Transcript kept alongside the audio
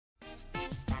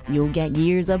You'll get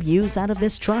years of use out of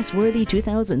this trustworthy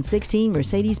 2016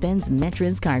 Mercedes-Benz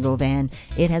Metris Cargo van.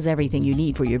 It has everything you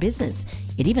need for your business.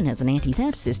 It even has an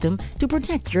anti-theft system to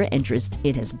protect your interest.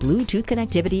 It has Bluetooth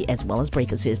connectivity as well as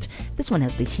brake assist. This one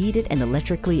has the heated and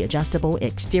electrically adjustable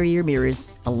exterior mirrors,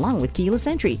 along with keyless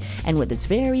entry. And with its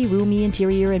very roomy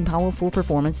interior and powerful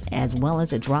performance, as well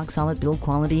as its rock-solid build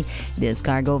quality, this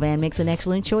cargo van makes an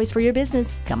excellent choice for your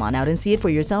business. Come on out and see it for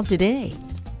yourself today.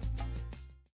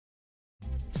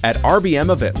 At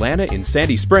RBM of Atlanta in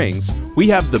Sandy Springs, we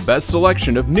have the best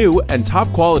selection of new and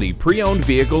top-quality pre-owned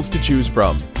vehicles to choose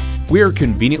from. We are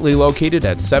conveniently located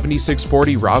at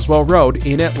 7640 Roswell Road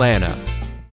in Atlanta.